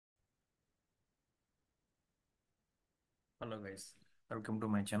Hello guys, welcome to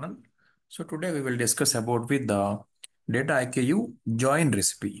my channel. So today we will discuss about with the Dataiku Join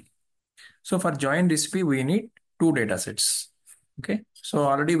Recipe. So for Join Recipe we need two datasets. Okay, so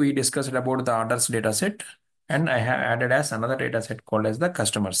already we discussed about the orders dataset and I have added as another dataset called as the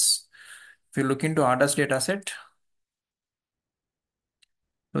customers. If you look into orders dataset,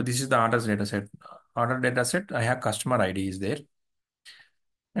 so this is the orders dataset. Order dataset, I have customer ID is there.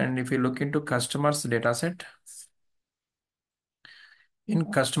 And if you look into customers dataset, in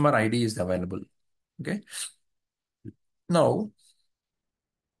customer ID is available. Okay, now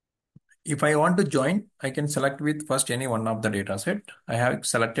if I want to join, I can select with first any one of the data set. I have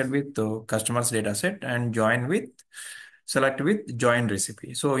selected with the customers data set and select with join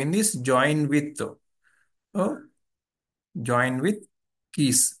recipe. So in this uh, join with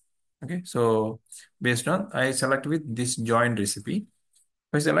keys. Okay. So based on I select with this join recipe.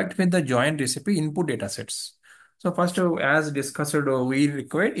 I select with the join recipe input data sets. So first, as discussed, we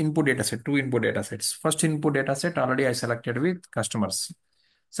require input data set, two input data sets. First input data set already I selected with customers.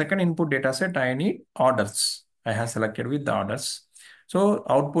 Second input dataset, I need orders. I have selected with the orders. So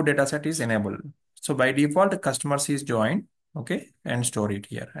output dataset is enabled. So by default, customers is joined. Okay. And store it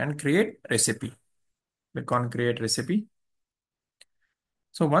here and create recipe. Click on create recipe.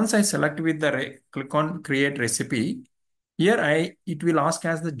 So once I select with the click on create recipe, here it will ask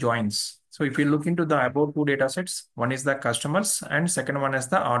as the joins. So if you look into the above two data sets, one is the customers and second one is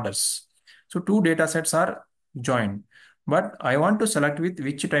the orders. So two data sets are joined, but I want to select with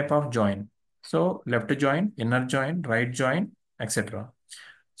which type of join. So left join, inner join, right join, etc.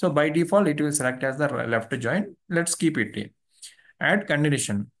 So by default, it will select as the left join. Let's keep it in. Add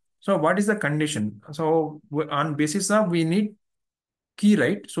condition. So what is the condition? So on basis of we need key,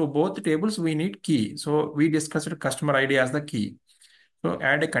 right? So both tables we need key. So we discussed customer ID as the key. So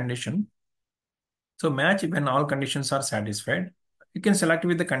add a condition. So match when all conditions are satisfied. You can select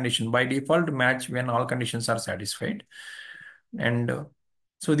with the condition. By default, match when all conditions are satisfied. And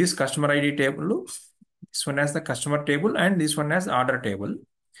so this customer ID table, this one has the customer table and this one has order table.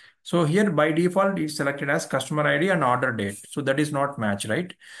 So here by default is selected as customer ID and order date. So that is not match,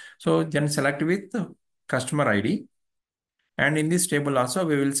 right? So then select with customer ID. And in this table also,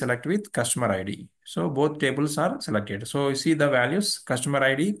 we will select with customer ID. So both tables are selected. So you see the values, customer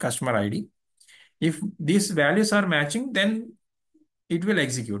ID, customer ID. If these values are matching, then it will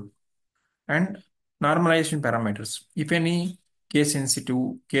execute. And normalization parameters. If any case insensitive,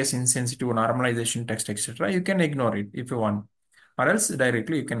 normalization text, etc., you can ignore it if you want. Or else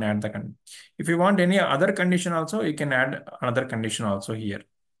directly you can add the condition. If you want any other condition also, you can add another condition also here.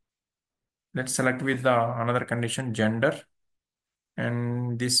 Let's select with the another condition, gender.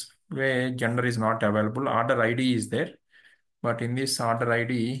 And this way gender is not available. Order ID is there, but in this order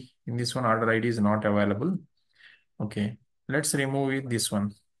ID, in this one order ID is not available. Okay, let's remove it, this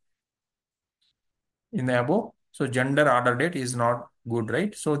one in the above. So gender order date is not good,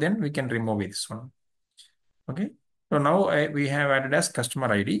 right? So then we can remove this one. Okay, so now we have added as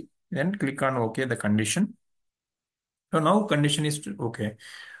customer ID. Then click on OK the condition. So now condition is okay.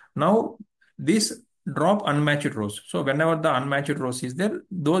 Now this drop unmatched rows. So whenever the unmatched rows is there,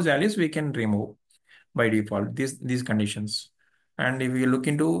 those values we can remove by default, these conditions. And if you look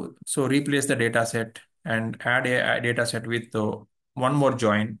into, so replace the data set and add a data set with one more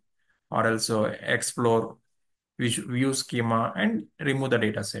join, or also explore, view schema and remove the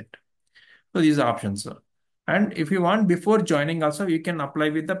data set. So these are options. And if you want before joining also, you can apply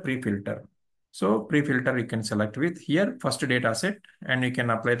with the pre-filter. So pre-filter you can select with here first data set and you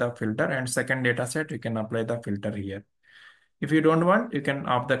can apply the filter, and second data set you can apply the filter here. If you don't want, you can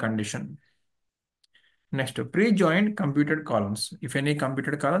off the condition. Next, pre-joined computed columns. If any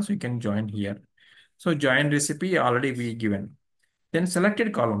computed columns, you can join here. So join recipe already we given. Then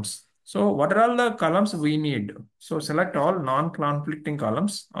selected columns. So what are all the columns we need? So select all non-conflicting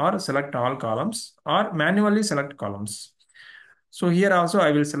columns or select all columns or manually select columns. So here also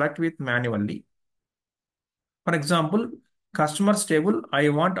I will select with manually. For example, customers table, I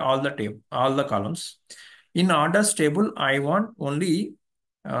want all the columns. In orders table, I want only,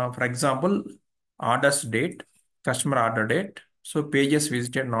 for example, orders date, customer order date. So pages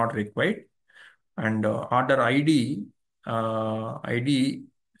visited not required, and order ID, ID.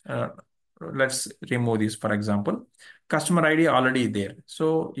 Uh, let's remove this. For example, customer ID already there.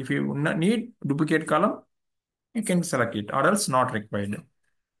 So if you need duplicate column, you can select it, or else not required.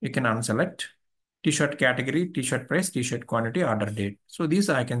 You can unselect. T-shirt category, T-shirt price, T-shirt quantity, order date. So these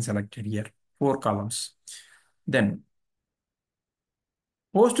I can select it here, 4 columns. Then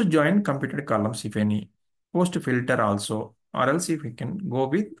post join computed columns, if any. Post filter also, or else if we can go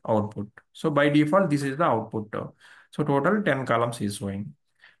with output. So by default, this is the output. So total 10 columns is showing.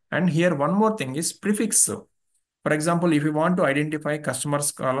 And here one more thing is prefix. For example, if you want to identify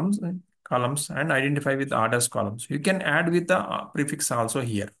customers columns and identify with orders columns, you can add with the prefix also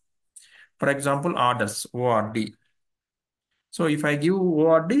here. For example, orders, ORD. So if I give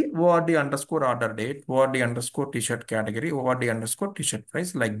ORD underscore order date, ORD underscore t-shirt category, ORD underscore t-shirt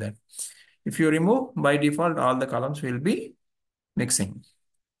price, like that. If you remove, by default, all the columns will be mixing.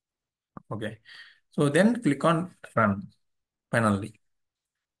 Okay. So then click on run finally.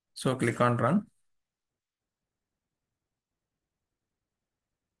 So click on run.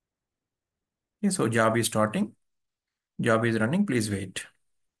 Okay, so job is starting. Job is running. Please wait.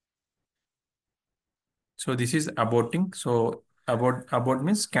 So this is aborting. So abort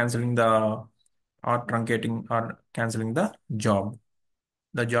means canceling the or truncating or canceling the job.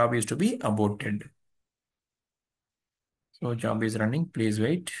 The job is to be aborted. So job is running. Please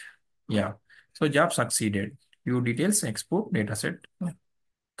wait. Yeah. So job succeeded. View details, export dataset.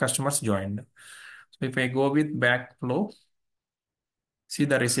 Customers joined. So if I go with backflow, see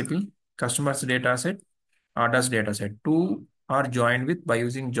the recipe, customers dataset, orders dataset. Two are joined with by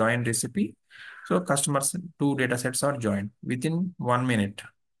using join recipe. So customers two datasets are joined within 1 minute.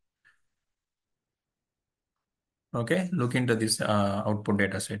 Okay, look into this output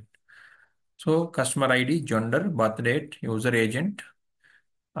dataset. So customer ID, gender, birth date, user agent,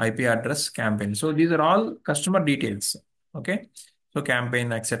 IP address, campaign. So these are all customer details. Okay, so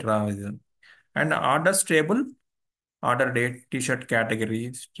campaign, etc. And orders table, order date, t-shirt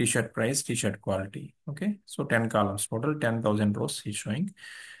categories, t-shirt price, t-shirt quality. Okay, so 10 columns, total 10,000 rows is showing.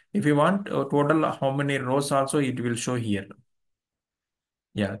 If you want total how many rows also it will show here.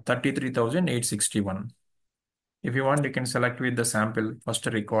 Yeah, 33,861. If you want, you can select with the sample, first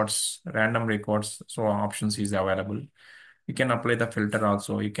records, random records. So options is available. You can apply the filter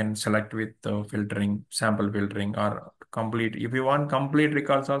also. You can select with filtering, sample filtering or complete. If you want complete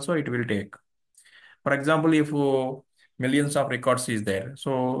records also, it will take. For example, if millions of records is there,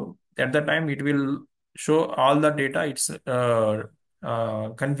 so at the time it will show all the data. It's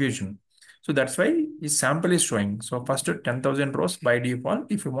confusion. So that's why this sample is showing. So first 10,000 rows by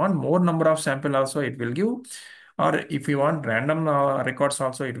default. If you want more number of sample also, it will give. Or if you want random records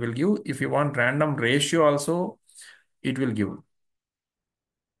also, it will give. If you want random ratio also, it will give.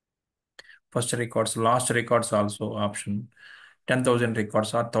 First records, last records also option. 10,000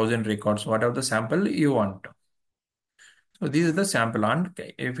 records or 1,000 records, whatever the sample you want. So this is the sample. And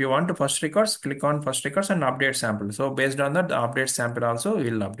if you want to first records, click on first records and update sample. So based on that, the update sample also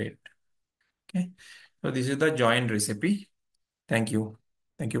will update. Okay. So this is the join recipe. Thank you.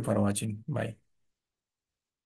 Thank you for watching. Bye.